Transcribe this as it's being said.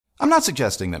I'm not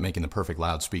suggesting that making the perfect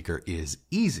loudspeaker is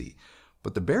easy,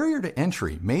 but the barrier to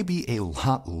entry may be a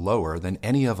lot lower than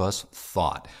any of us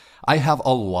thought. I have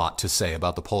a lot to say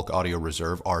about the Polk Audio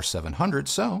Reserve R700,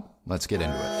 so let's get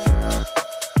into it.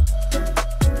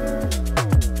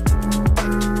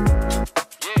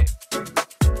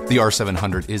 The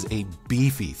R700 is a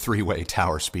beefy three-way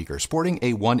tower speaker sporting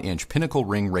a 1-inch pinnacle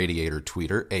ring radiator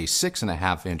tweeter, a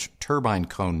 6.5-inch turbine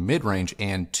cone mid-range,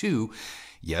 and two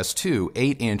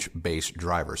 8-inch bass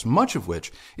drivers, much of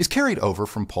which is carried over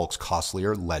from Polk's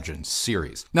costlier Legend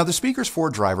series. Now, the speaker's 4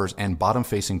 drivers and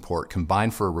bottom-facing port combine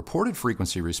for a reported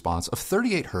frequency response of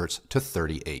 38 Hz to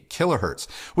 38 kHz,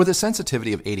 with a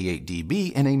sensitivity of 88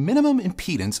 dB and a minimum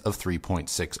impedance of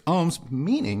 3.6 ohms,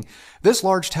 meaning this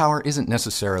large tower isn't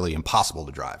necessarily impossible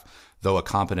to drive, though a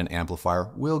competent amplifier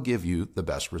will give you the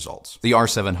best results. The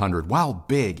R700, while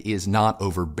big, is not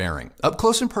overbearing. Up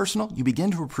close and personal, you begin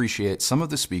to appreciate some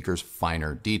of the speaker's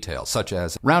finer details, such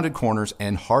as rounded corners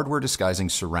and hardware-disguising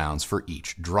surrounds for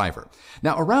each driver.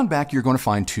 Now, around back, you're going to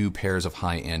find 2 pairs of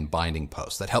high-end binding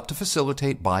posts that help to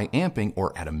facilitate bi-amping,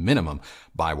 or at a minimum,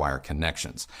 by-wire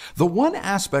connections. The one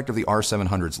aspect of the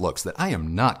R700's looks that I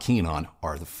am not keen on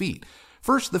are the feet.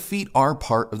 First, the feet are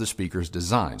part of the speaker's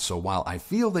design, so while I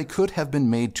feel they could have been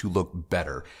made to look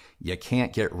better, you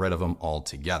can't get rid of them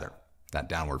altogether. That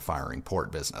downward firing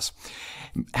port business.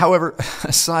 However,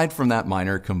 aside from that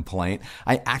minor complaint,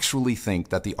 I actually think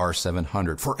that the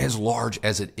R700, for as large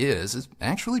as it is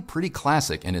actually pretty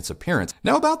classic in its appearance.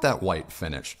 Now, about that white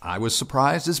finish, I was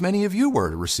surprised, as many of you were,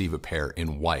 to receive a pair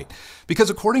in white, because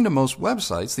according to most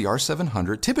websites, the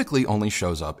R700 typically only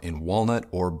shows up in walnut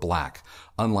or black,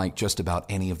 unlike just about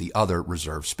any of the other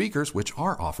Reserve speakers, which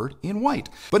are offered in white.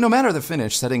 But no matter the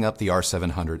finish, setting up the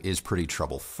R700 is pretty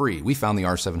trouble-free. We found the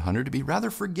R700 to be rather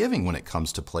forgiving when it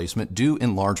comes to placement, due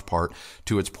in large part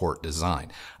to its port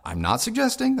design. I'm not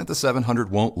suggesting that the 700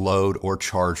 won't load or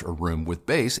charge a room with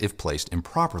bass if placed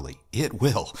improperly. It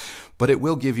will, but it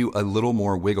will give you a little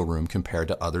more wiggle room compared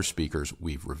to other speakers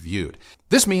we've reviewed.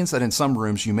 This means that in some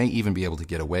rooms you may even be able to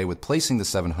get away with placing the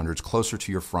 700s closer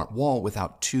to your front wall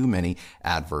without too many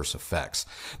adverse effects.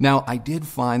 Now, I did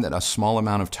find that a small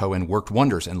amount of toe-in worked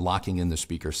wonders in locking in the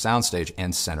speaker's soundstage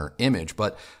and center image,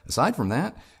 but aside from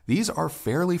that, these are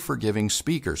fairly forgiving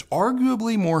speakers,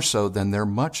 arguably more so than their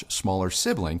much smaller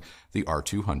sibling, the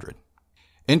R200.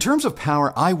 In terms of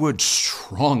power, I would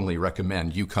strongly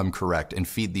recommend you come correct and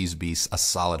feed these beasts a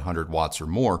solid 100 watts or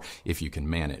more if you can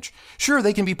manage. Sure,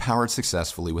 they can be powered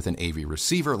successfully with an AV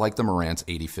receiver like the Marantz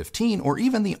 8015 or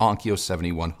even the Onkyo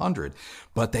 7100,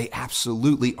 but they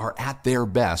absolutely are at their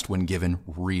best when given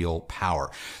real power.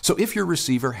 So if your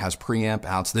receiver has preamp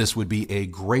outs, this would be a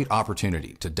great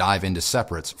opportunity to dive into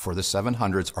separates, for the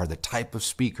 700s are the type of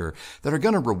speaker that are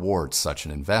going to reward such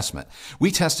an investment.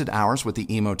 We tested ours with the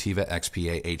Emotiva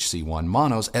XPA HC1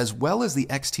 monos, as well as the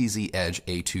XTZ Edge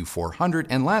A2400,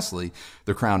 and lastly,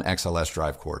 the Crown XLS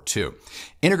Drive Core 2.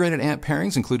 Integrated amp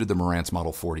pairings included the Marantz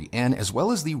Model 40N, as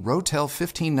well as the Rotel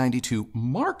 1592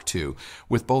 Mark II,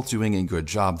 with both doing a good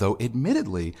job, though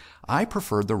admittedly, I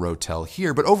preferred the Rotel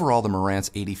here, but overall the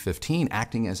Marantz 8015,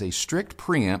 acting as a strict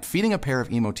preamp, feeding a pair of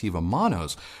Emotiva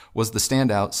monos, was the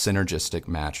standout synergistic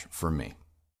match for me.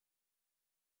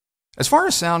 As far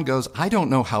as sound goes, I don't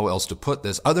know how else to put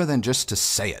this other than just to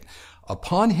say it.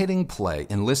 Upon hitting play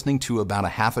and listening to about a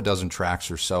half a dozen tracks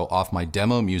or so off my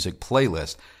demo music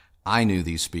playlist, I knew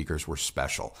these speakers were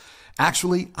special.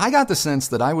 Actually, I got the sense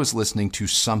that I was listening to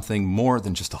something more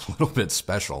than just a little bit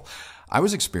special. I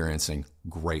was experiencing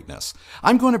greatness.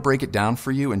 I'm going to break it down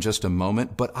for you in just a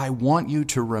moment, but I want you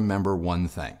to remember one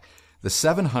thing. The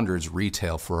 700s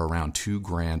retail for around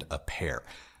 $2,000 a pair.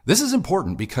 This is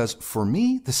important because, for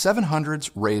me, the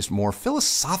 700s raised more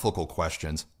philosophical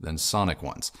questions than sonic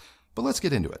ones. But let's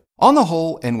get into it. On the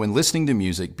whole, and when listening to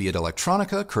music, be it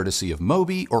electronica, courtesy of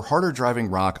Moby, or harder driving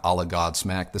rock a la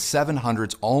Godsmack, the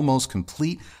 700's almost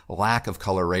complete lack of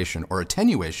coloration or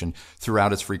attenuation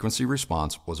throughout its frequency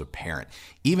response was apparent,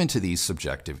 even to these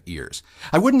subjective ears.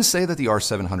 I wouldn't say that the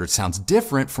R700 sounds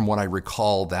different from what I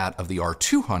recall that of the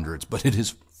R200s, but it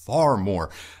is far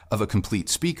more of a complete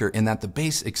speaker in that the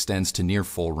bass extends to near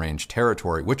full range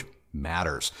territory, which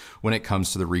matters when it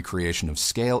comes to the recreation of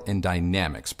scale and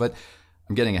dynamics, but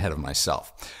I'm getting ahead of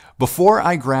myself. Before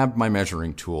I grabbed my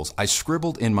measuring tools, I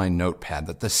scribbled in my notepad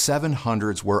that the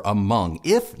 700s were among,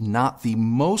 if not the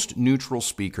most neutral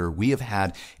speaker we have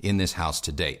had in this house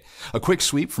to date. A quick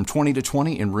sweep from 20 to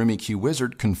 20 in Room EQ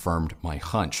Wizard confirmed my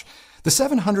hunch. The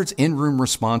 700's in-room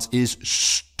response is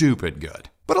stupid good.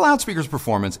 But a loudspeaker's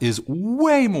performance is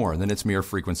way more than its mere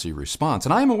frequency response,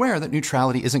 and I am aware that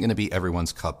neutrality isn't going to be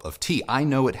everyone's cup of tea. I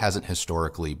know it hasn't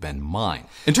historically been mine.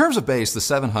 In terms of bass, the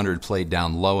 700 played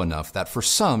down low enough that for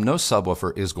some, no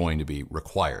subwoofer is going to be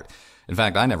required. In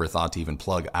fact, I never thought to even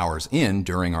plug ours in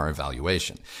during our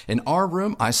evaluation. In our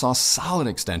room, I saw solid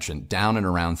extension down and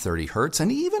around 30 Hz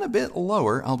and even a bit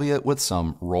lower, albeit with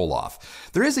some roll-off.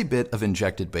 There is a bit of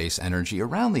injected bass energy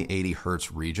around the 80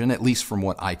 Hz region, at least from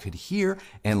what I could hear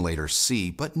and later see,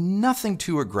 but nothing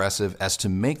too aggressive as to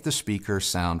make the speaker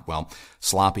sound, well,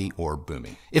 sloppy or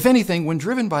boomy. If anything, when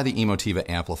driven by the Emotiva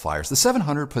amplifiers, the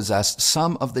 700 possessed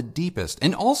some of the deepest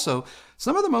and also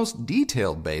some of the most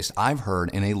detailed bass I've heard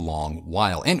in a long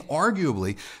while, and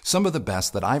arguably some of the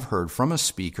best that I've heard from a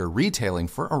speaker retailing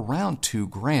for around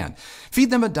 $2,000.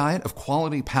 Feed them a diet of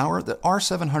quality power, the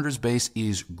R700's bass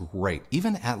is great,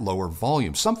 even at lower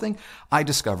volumes, something I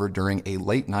discovered during a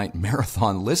late night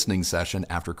marathon listening session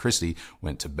after Christy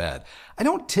went to bed. I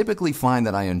don't typically find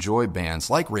that I enjoy bands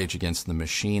like Rage Against the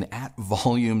Machine at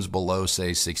volumes below,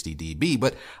 say, 60 dB,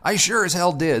 but I sure as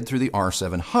hell did through the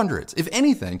R700s. If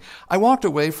anything, I walked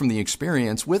away from the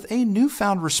experience with a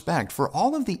newfound respect for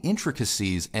all of the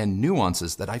intricacies and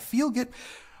nuances that I feel get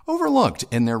overlooked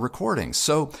in their recordings.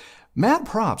 So, mad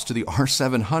props to the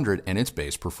R700 and its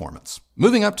bass performance.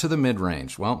 Moving up to the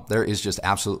mid-range, well, there is just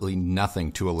absolutely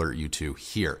nothing to alert you to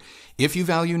here. If you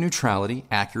value neutrality,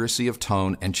 accuracy of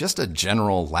tone, and just a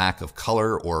general lack of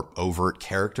color or overt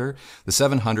character, the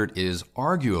 700 is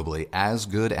arguably as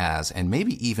good as, and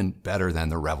maybe even better than,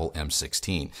 the Revel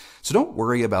M16. So don't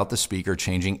worry about the speaker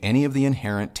changing any of the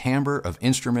inherent timbre of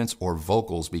instruments or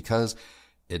vocals, because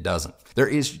it doesn't. There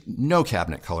is no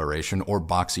cabinet coloration or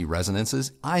boxy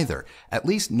resonances either, at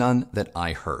least none that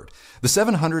I heard. The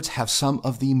 700s have some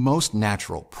of the most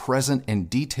natural, present, and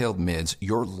detailed mids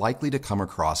you're likely to come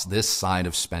across this side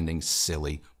of spending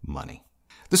silly money.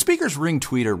 The speaker's ring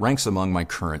tweeter ranks among my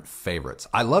current favorites.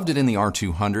 I loved it in the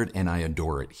R200 and I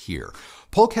adore it here.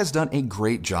 Polk has done a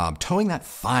great job towing that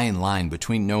fine line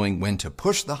between knowing when to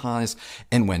push the highs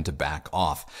and when to back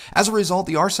off. As a result,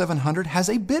 the R700 has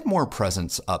a bit more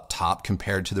presence up top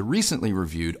compared to the recently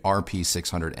reviewed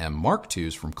RP600M Mark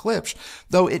IIs from Klipsch,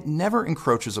 though it never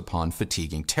encroaches upon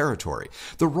fatiguing territory.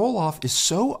 The roll-off is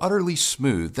so utterly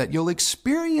smooth that you'll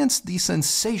experience the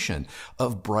sensation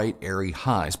of bright, airy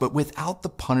highs, but without the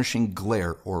punishing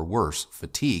glare or worse,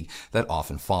 fatigue that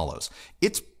often follows.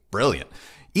 It's brilliant.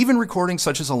 Even recordings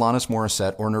such as Alanis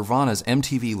Morissette or Nirvana's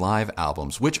MTV Live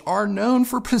albums, which are known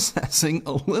for possessing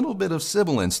a little bit of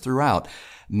sibilance throughout,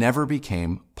 never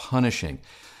became punishing.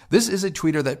 This is a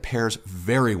tweeter that pairs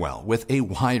very well with a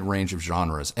wide range of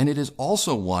genres, and it is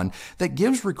also one that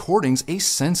gives recordings a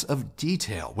sense of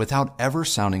detail without ever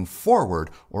sounding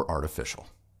forward or artificial.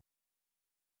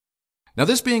 Now,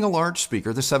 this being a large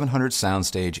speaker, the 700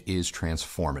 soundstage is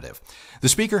transformative. The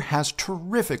speaker has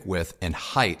terrific width and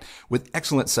height with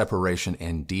excellent separation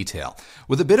and detail.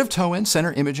 With a bit of toe-in,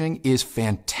 center imaging is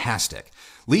fantastic.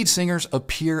 Lead singers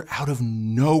appear out of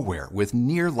nowhere with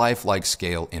near lifelike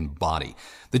scale and body.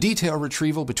 The detail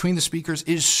retrieval between the speakers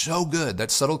is so good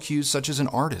that subtle cues such as an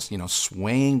artist,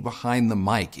 swaying behind the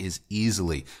mic is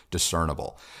easily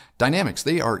discernible. Dynamics,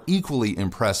 they are equally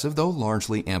impressive, though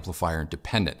largely amplifier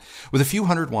dependent. With a few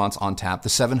hundred watts on tap, the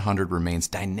 700 remains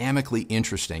dynamically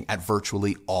interesting at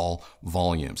virtually all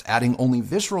volumes, adding only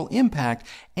visceral impact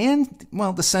and,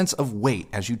 well, the sense of weight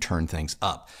as you turn things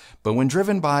up. But when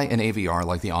driven by an AVR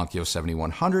like the Onkyo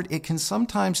 7100, it can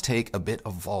sometimes take a bit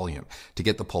of volume to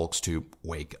get the Polks to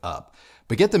wake up.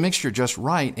 But get the mixture just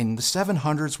right, and the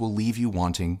 700s will leave you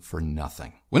wanting for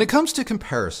nothing. When it comes to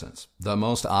comparisons, the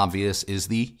most obvious is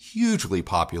the hugely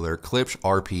popular Klipsch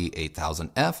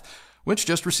RP8000F, which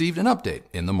just received an update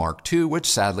in the Mark II, which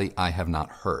sadly I have not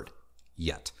heard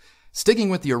yet. Sticking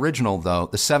with the original, though,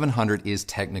 the 700 is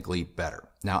technically better.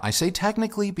 Now, I say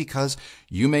technically because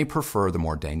you may prefer the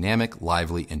more dynamic,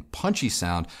 lively, and punchy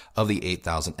sound of the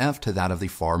 8000F to that of the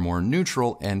far more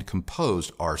neutral and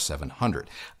composed R700.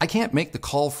 I can't make the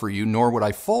call for you, nor would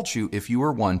I fault you if you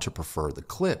were one to prefer the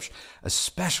Klipsch,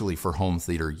 especially for home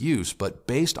theater use, but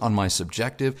based on my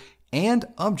subjective and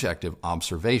objective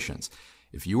observations.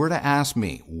 If you were to ask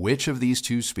me which of these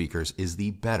two speakers is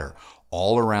the better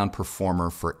all-around performer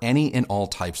for any and all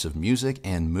types of music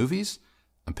and movies,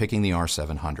 I'm picking the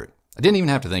R700. I didn't even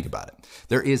have to think about it.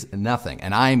 There is nothing,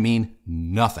 and I mean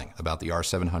nothing, about the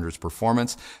R700's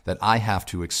performance that I have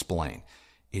to explain.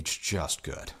 It's just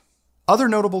good. Other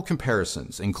notable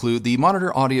comparisons include the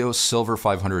Monitor Audio Silver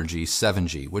 500G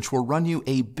 7G, which will run you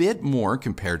a bit more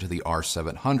compared to the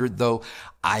R700, though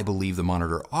I believe the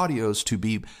Monitor Audios to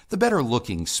be the better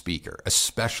looking speaker,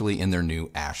 especially in their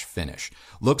new ash finish.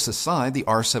 Looks aside, the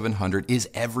R700 is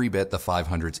every bit the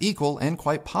 500's equal and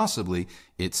quite possibly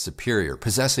its superior,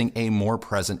 possessing a more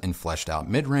present and fleshed out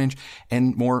mid-range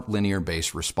and more linear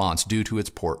bass response due to its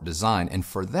port design. And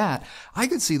for that, I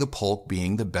could see the Polk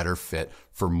being the better fit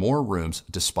for more rooms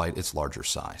despite its larger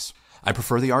size. I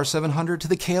prefer the R700 to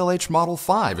the KLH Model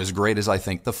 5, as great as I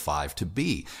think the 5 to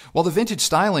be. While the vintage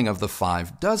styling of the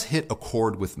 5 does hit a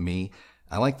chord with me,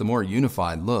 I like the more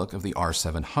unified look of the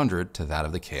R700 to that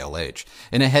of the KLH.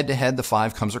 In a head-to-head, the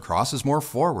 5 comes across as more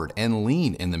forward and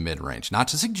lean in the mid-range, not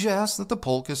to suggest that the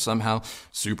Polk is somehow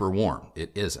super warm.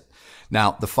 It isn't.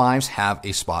 Now, the 5s have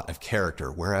a spot of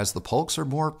character, whereas the Polks are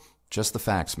more just the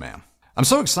facts, man. I'm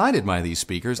so excited by these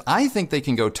speakers. I think they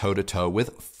can go toe-to-toe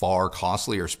with far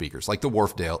costlier speakers like the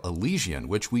Wharfedale Elysian,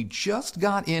 which we just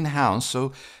got in-house,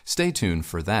 so stay tuned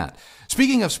for that.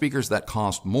 Speaking of speakers that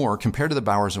cost more, compared to the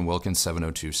Bowers & Wilkins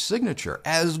 702 Signature,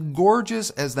 as gorgeous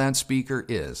as that speaker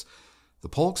is, the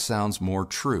Polk sounds more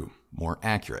true, more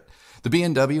accurate. The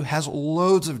B&W has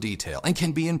loads of detail and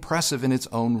can be impressive in its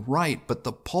own right, but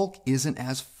the Polk isn't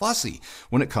as fussy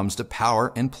when it comes to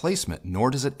power and placement,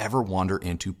 nor does it ever wander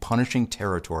into punishing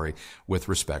territory with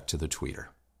respect to the tweeter.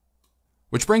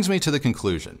 Which brings me to the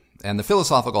conclusion and the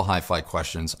philosophical hi-fi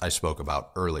questions I spoke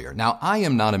about earlier. Now, I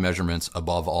am not a measurements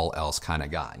above all else kind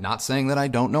of guy. Not saying that I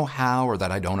don't know how or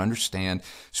that I don't understand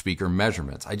speaker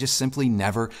measurements. I just simply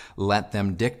never let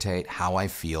them dictate how I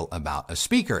feel about a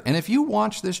speaker. And if you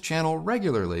watch this channel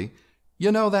regularly,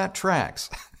 you know that tracks.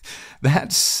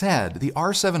 That said, the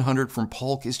R700 from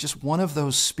Polk is just one of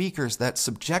those speakers that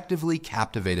subjectively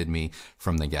captivated me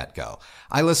from the get-go.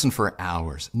 I listened for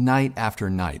hours, night after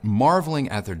night, marveling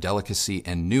at their delicacy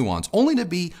and nuance, only to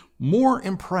be more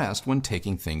impressed when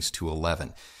taking things to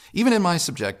 11. Even in my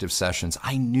subjective sessions,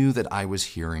 I knew that I was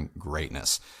hearing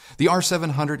greatness. The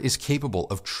R700 is capable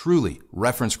of truly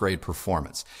reference-grade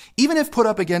performance, even if put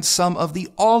up against some of the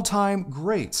all-time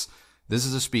greats. This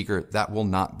is a speaker that will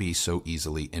not be so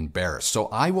easily embarrassed. So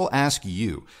I will ask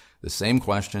you the same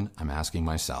question I'm asking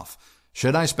myself.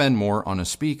 Should I spend more on a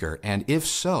speaker? And if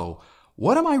so,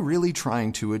 what am I really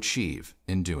trying to achieve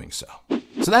in doing so?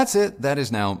 So that's it. That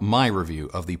is now my review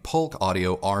of the Polk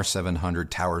Audio R700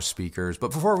 tower speakers.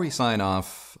 But before we sign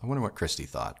off, I wonder what Christy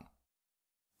thought.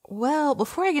 Well,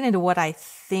 before I get into what I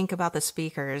think about the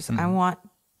speakers, I want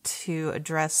to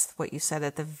address what you said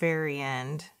at the very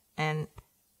end and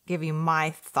give you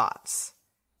my thoughts.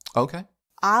 Okay.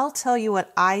 I'll tell you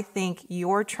what I think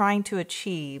you're trying to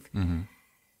achieve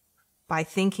by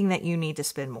thinking that you need to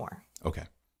spend more. Okay.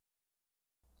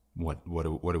 What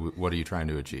are you trying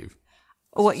to achieve?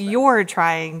 What you're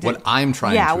trying to... What I'm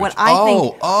trying to achieve. what I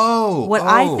think... What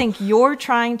I think you're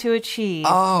trying to achieve.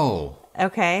 Oh.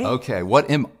 Okay? Okay. What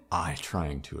am I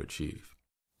trying to achieve?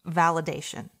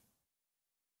 Validation.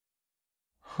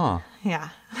 Huh. Yeah.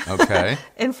 Okay.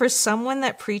 And for someone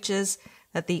that preaches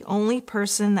that the only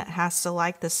person that has to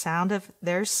like the sound of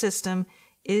their system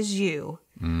is you,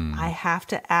 I have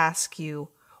to ask you,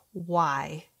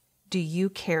 why do you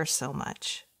care so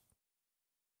much?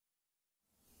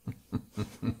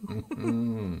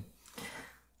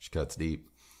 She cuts deep.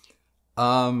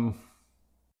 Honestly,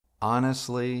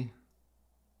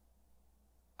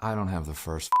 I don't have the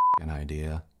first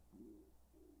idea.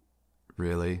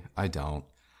 Really, I don't.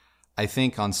 I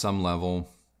think on some level,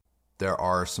 there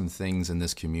are some things in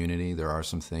this community, there are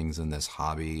some things in this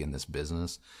hobby, in this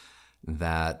business,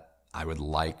 that I would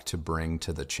like to bring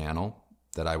to the channel,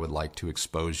 that I would like to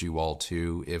expose you all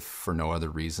to, if for no other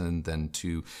reason than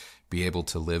to be able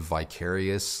to live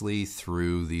vicariously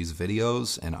through these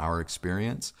videos and our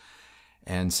experience.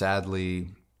 And sadly,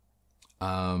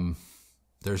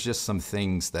 there's just some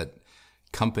things that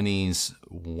companies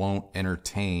won't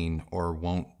entertain or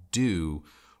won't do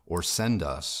or send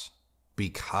us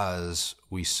because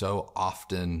we so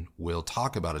often will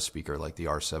talk about a speaker like the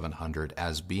R700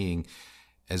 as being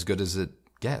as good as it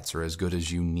gets or as good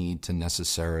as you need to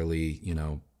necessarily,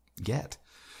 get.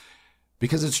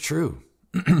 Because it's true.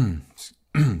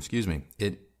 Excuse me.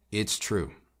 It's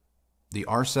true. The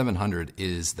R700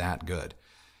 is that good.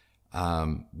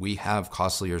 We have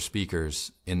costlier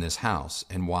speakers in this house,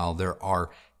 and while there are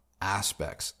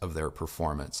aspects of their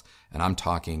performance, and I'm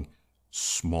talking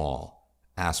small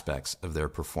aspects of their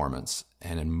performance,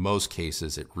 and in most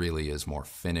cases it really is more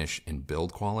finish and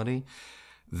build quality,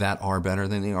 that are better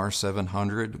than the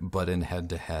R700, but in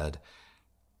head-to-head,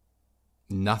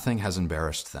 nothing has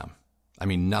embarrassed them. I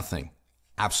mean, nothing.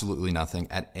 absolutely nothing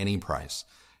at any price.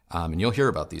 And you'll hear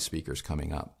about these speakers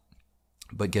coming up.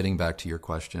 But getting back to your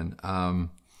question,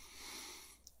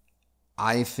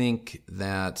 I think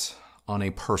that on a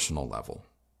personal level,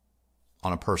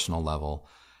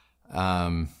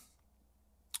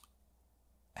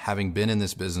 having been in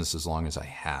this business as long as I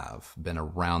have, been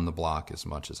around the block as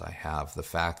much as I have, the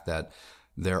fact that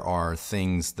there are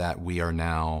things that are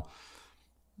now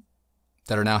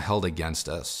held against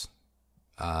us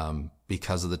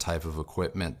because of the type of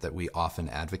equipment that we often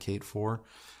advocate for,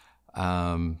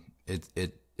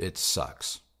 it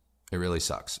sucks. It really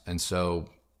sucks. And so,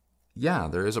 yeah,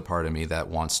 there is a part of me that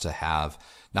wants to have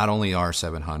not only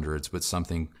R700s, but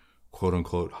something quote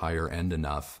unquote higher end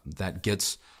enough that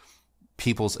gets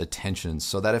people's attention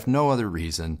so that if no other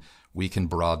reason, we can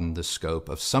broaden the scope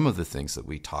of some of the things that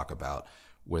we talk about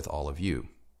with all of you.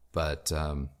 But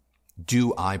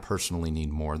do I personally need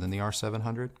more than the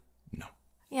R700? No.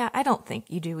 Yeah, I don't think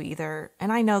you do either.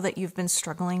 And I know that you've been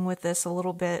struggling with this a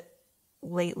little bit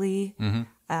lately.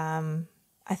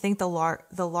 I think the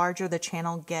larger the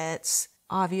channel gets,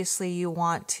 obviously you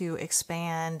want to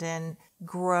expand and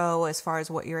grow as far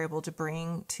as what you're able to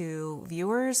bring to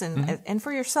viewers and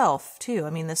for yourself too. I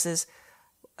mean, this is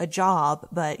a job,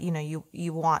 but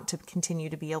you want to continue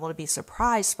to be able to be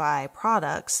surprised by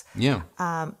products. Yeah.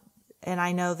 And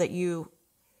I know that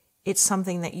it's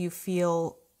something that you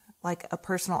feel like a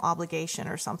personal obligation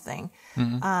or something.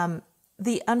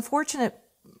 The unfortunate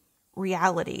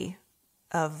reality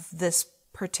of this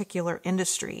particular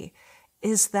industry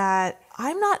is that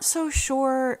I'm not so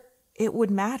sure it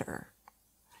would matter.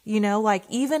 Like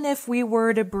even if we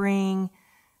were to bring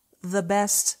the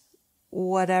best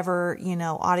whatever,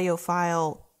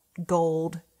 audiophile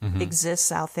gold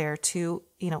exists out there to,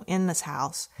 in this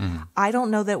house, I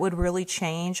don't know that would really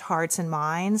change hearts and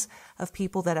minds of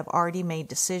people that have already made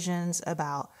decisions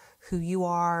about who you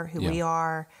are, who we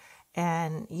are,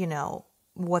 and,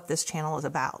 what this channel is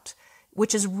about,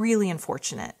 which is really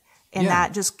unfortunate. And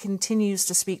that just continues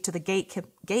to speak to the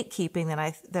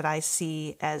gatekeeping that I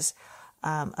see as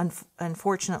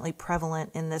unfortunately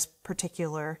prevalent in this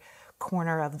particular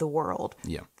corner of the world.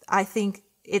 Yeah. I think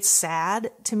it's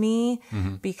sad to me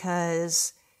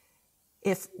because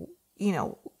if,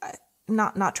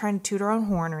 not trying to toot our own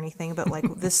horn or anything, but like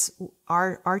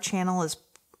our channel is,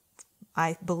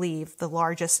 I believe, the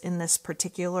largest in this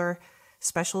particular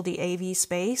specialty AV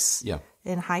space. Yeah.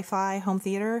 In hi-fi home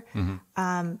theater.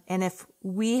 And if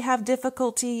we have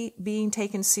difficulty being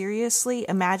taken seriously,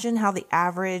 imagine how the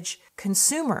average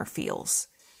consumer feels.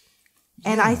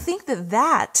 Yeah. And I think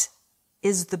that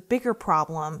is the bigger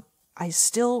problem. I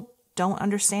still don't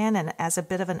understand. And as a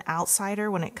bit of an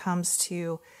outsider when it comes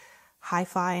to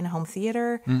hi-fi and home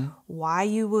theater, why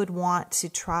you would want to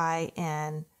try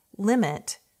and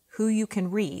limit who you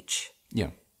can reach. Yeah.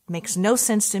 Makes no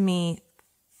sense to me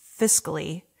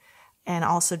fiscally. And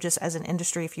also just as an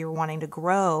industry, if you're wanting to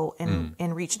grow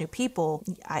and reach new people,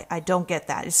 I don't get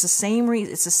that. It's the same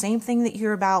it's the same thing that you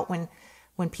hear about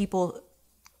when people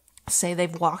say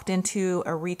they've walked into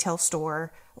a retail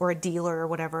store or a dealer or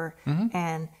whatever,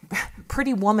 and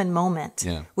Pretty Woman moment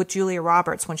with Julia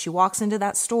Roberts when she walks into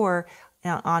that store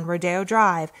on Rodeo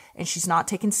Drive and she's not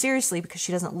taken seriously because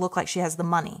she doesn't look like she has the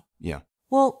money. Yeah.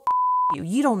 Well,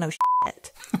 you don't know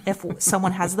shit if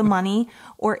someone has the money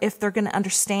or if they're going to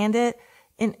understand it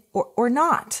or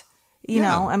not. You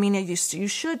know, I mean, you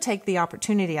should take the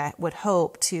opportunity, I would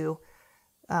hope, to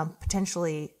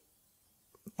potentially,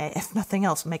 if nothing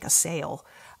else, make a sale,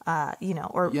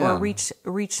 or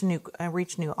reach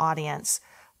new audience.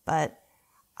 But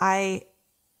I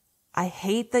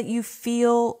hate that you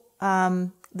feel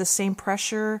the same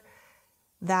pressure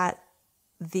that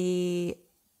the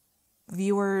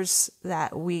viewers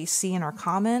that we see in our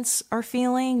comments are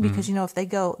feeling, because if they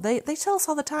go, they tell us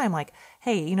all the time, like,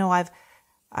 hey,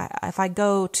 if I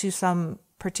go to some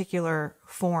particular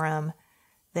forum,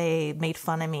 they made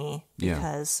fun of me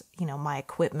because my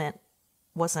equipment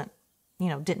wasn't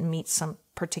didn't meet some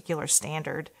particular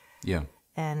standard.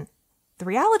 And the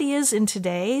reality is, in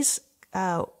today's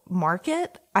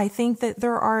market, I think that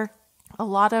there are a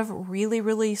lot of really,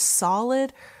 really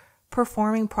solid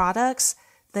performing products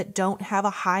that don't have a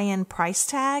high-end price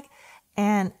tag.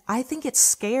 And I think it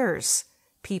scares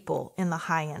people in the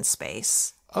high-end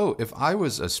space. Oh, if I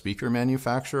was a speaker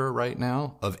manufacturer right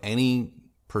now of any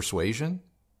persuasion,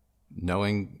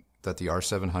 knowing that the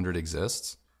R700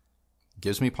 exists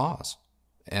gives me pause.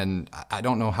 And I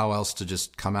don't know how else to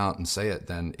just come out and say it.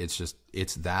 Then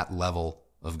it's that level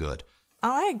of good.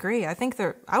 Oh, I agree. I think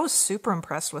I was super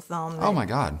impressed with them. Oh my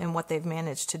God. And what they've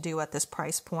managed to do at this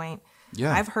price point.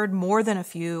 Yeah. I've heard more than a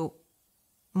few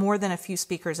more than a few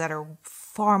speakers that are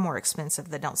far more expensive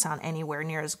that don't sound anywhere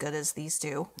near as good as these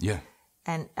do. Yeah.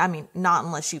 And I mean, not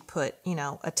unless you put, you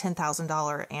know, a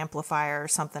 $10,000 amplifier or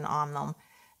something on them.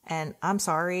 And I'm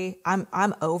sorry, I'm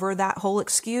over that whole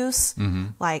excuse.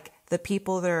 Like the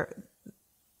people that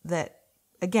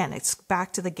again, it's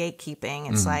back to the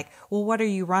gatekeeping. It's like, well, what are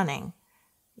you running?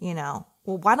 You know,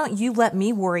 well, why don't you let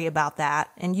me worry about that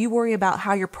and you worry about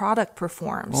how your product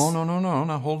performs? Oh,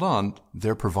 no, hold on.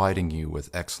 They're providing you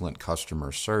with excellent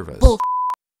customer service. Bull.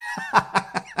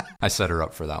 I set her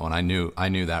up for that one. I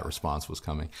knew that response was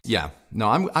coming. Yeah, no,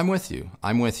 I'm with you.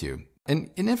 I'm with you. And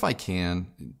if I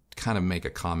can kind of make a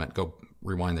comment, go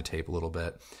rewind the tape a little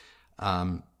bit,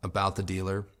 about the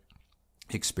dealer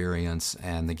experience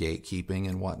and the gatekeeping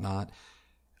and whatnot.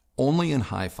 Only in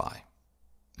hi-fi,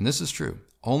 and this is true,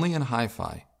 only in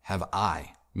hi-fi have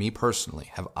I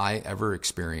ever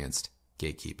experienced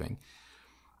gatekeeping.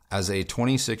 As a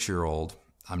 26-year-old,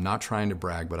 I'm not trying to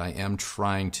brag, but I am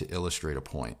trying to illustrate a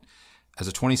point. As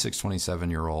a 26,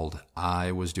 27-year-old,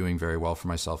 I was doing very well for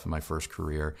myself in my first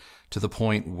career, to the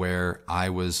point where I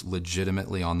was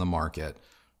legitimately on the market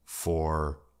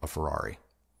for a Ferrari.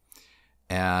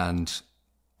 And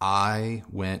I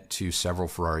went to several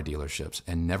Ferrari dealerships,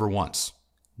 and never once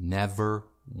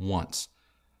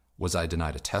was I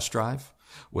denied a test drive,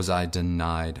 was I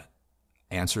denied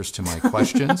answers to my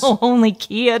questions. Only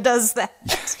Kia does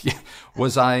that. Yeah.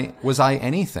 Was I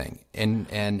anything?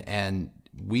 And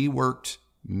we worked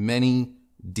many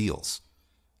deals,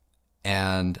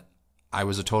 and I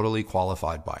was a totally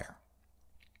qualified buyer.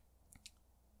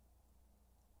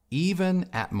 Even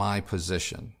at my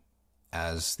position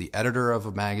as the editor of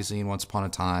a magazine once upon a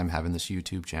time, having this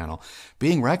YouTube channel,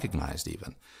 being recognized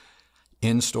even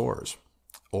in stores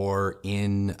or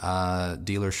in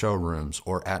dealer showrooms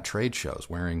or at trade shows,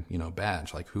 wearing, you know,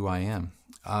 badge like who I am.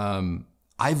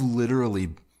 I've literally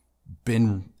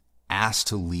been asked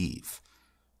to leave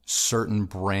certain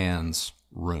brands'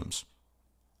 rooms.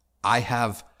 I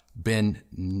have been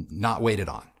not waited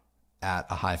on at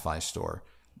a hi-fi store.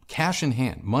 Cash in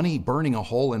hand, money burning a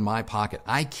hole in my pocket.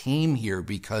 I came here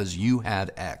because you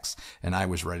had X and I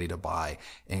was ready to buy,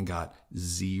 and got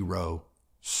zero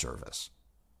service.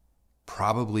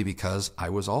 Probably because I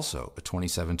was also a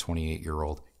 27,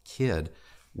 28-year-old kid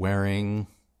wearing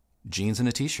jeans and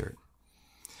a t-shirt.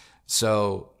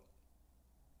 So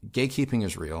gatekeeping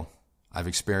is real. I've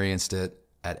experienced it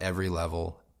at every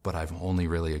level, but I've only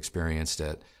really experienced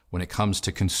it when it comes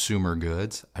to consumer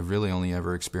goods. I've really only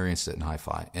ever experienced it in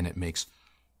hi-fi, and it makes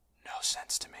no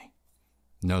sense to me.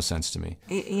 No sense to me.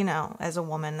 You know, as a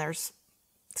woman,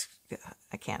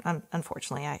 I can't,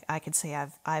 unfortunately, I could say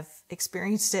I've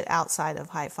experienced it outside of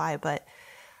hi-fi, but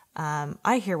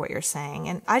I hear what you're saying.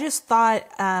 And I just thought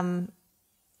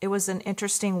it was an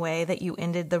interesting way that you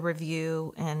ended the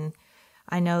review. And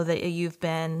I know that you've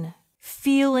been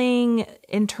feeling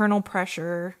internal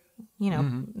pressure, you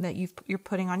know, that you're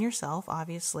putting on yourself,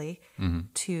 obviously,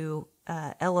 to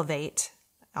elevate,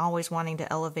 always wanting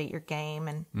to elevate your game.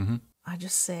 And I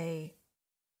just say,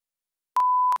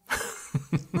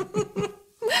 you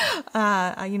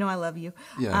know, I love you.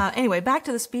 Yeah. Anyway, back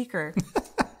to the speaker.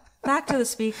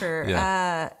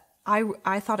 Yeah.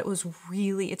 I thought it's a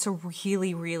really,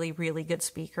 really, really good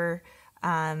speaker.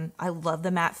 I love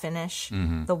the matte finish.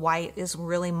 The white is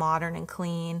really modern and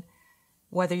clean.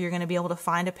 Whether you're going to be able to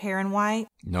find a pair in white,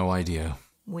 no idea.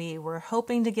 We were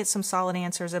hoping to get some solid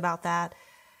answers about that.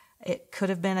 It could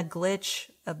have been a glitch,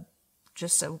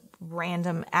 just a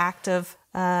random act of,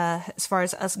 as far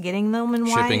as us getting them in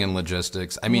white. Shipping and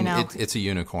logistics. I mean, it's a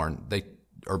unicorn.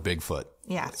 Or Bigfoot.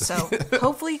 Yeah, so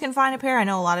hopefully you can find a pair. I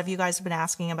know a lot of you guys have been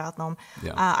asking about them.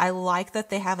 Yeah. I like that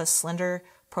they have a slender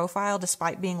profile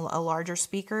despite being a larger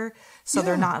speaker, so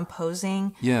they're not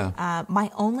imposing. Yeah.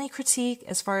 My only critique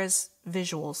as far as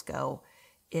visuals go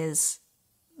is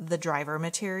the driver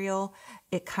material.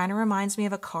 It kind of reminds me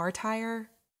of a car tire.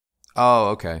 Oh,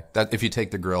 okay. That if you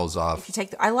take the grills off.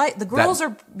 I like the grills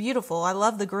are beautiful. I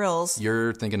love the grills.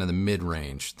 You're thinking of the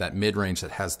mid-range, that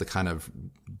has the kind of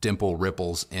dimple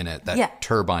ripples in it, that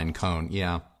turbine cone.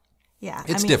 Yeah. Yeah.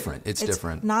 It's different. It's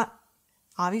different. Not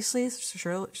obviously,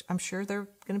 I'm sure there are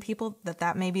going to be people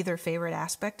that may be their favorite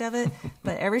aspect of it,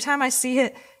 but every time I see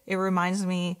it, it reminds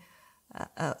me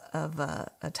of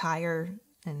a tire,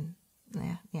 and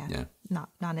yeah.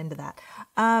 Not into that.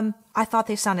 I thought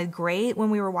they sounded great when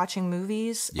we were watching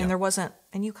movies, and there wasn't,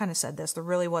 and you kind of said this, there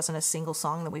really wasn't a single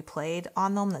song that we played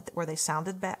on them where they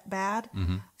sounded bad.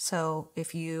 So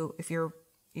if your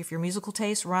musical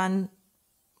tastes run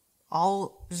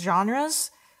all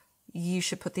genres, you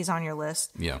should put these on your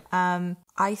list. Yeah.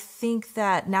 I think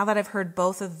that now that I've heard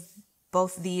both of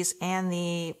both these and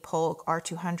the Polk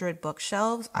R200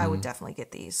 bookshelves, I would definitely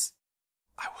get these.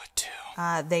 I would too.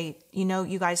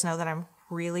 You guys know that I'm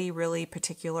really, really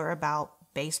particular about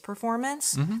bass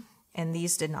performance. And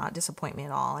these did not disappoint me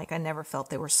at all. Like, I never felt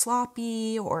they were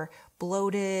sloppy or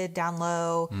bloated down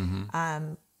low.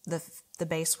 The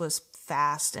bass was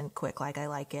fast and quick, like I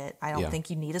like it. I don't think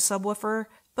you need a subwoofer,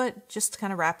 but just to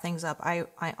kind of wrap things up, I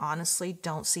honestly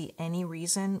don't see any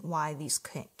reason why these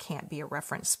can't be a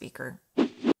reference speaker.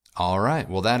 All right.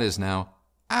 Well, that is now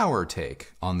our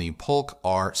take on the Polk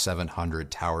R700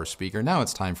 tower speaker. Now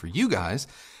it's time for you guys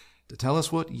to tell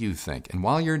us what you think. And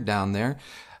while you're down there,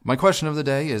 my question of the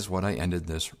day is what I ended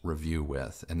this review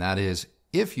with, and that is,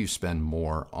 if you spend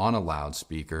more on a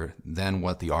loudspeaker than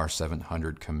what the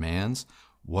R700 commands,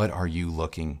 what are you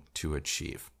looking to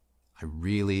achieve? I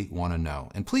really want to know.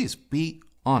 And please be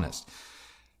honest.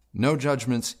 No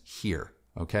judgments here,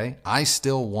 okay? I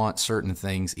still want certain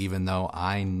things, even though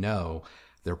I know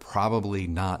they're probably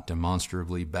not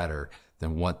demonstrably better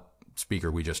than what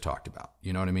speaker we just talked about.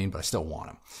 You know what I mean? But I still want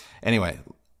them. Anyway,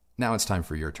 now it's time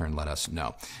for your turn. Let us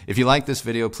know. If you like this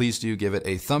video, please do give it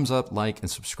a thumbs up, like, and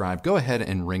subscribe. Go ahead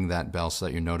and ring that bell so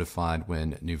that you're notified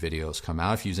when new videos come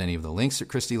out. If you use any of the links that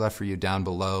Christy left for you down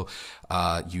below,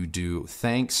 you do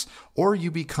thanks, or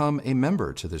you become a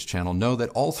member to this channel, know that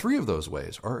all three of those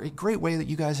ways are a great way that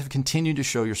you guys have continued to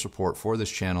show your support for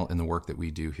this channel and the work that we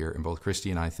do here. And both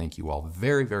Christy and I thank you all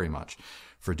very, very much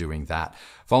for doing that.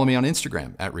 Follow me on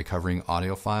Instagram at Recovering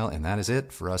Audiophile, and that is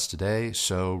it for us today.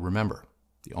 So remember,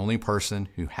 the only person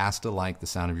who has to like the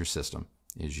sound of your system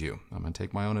is you. I'm going to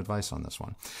take my own advice on this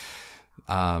one.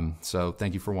 So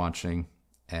thank you for watching,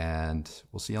 and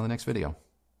we'll see you on the next video.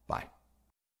 Bye.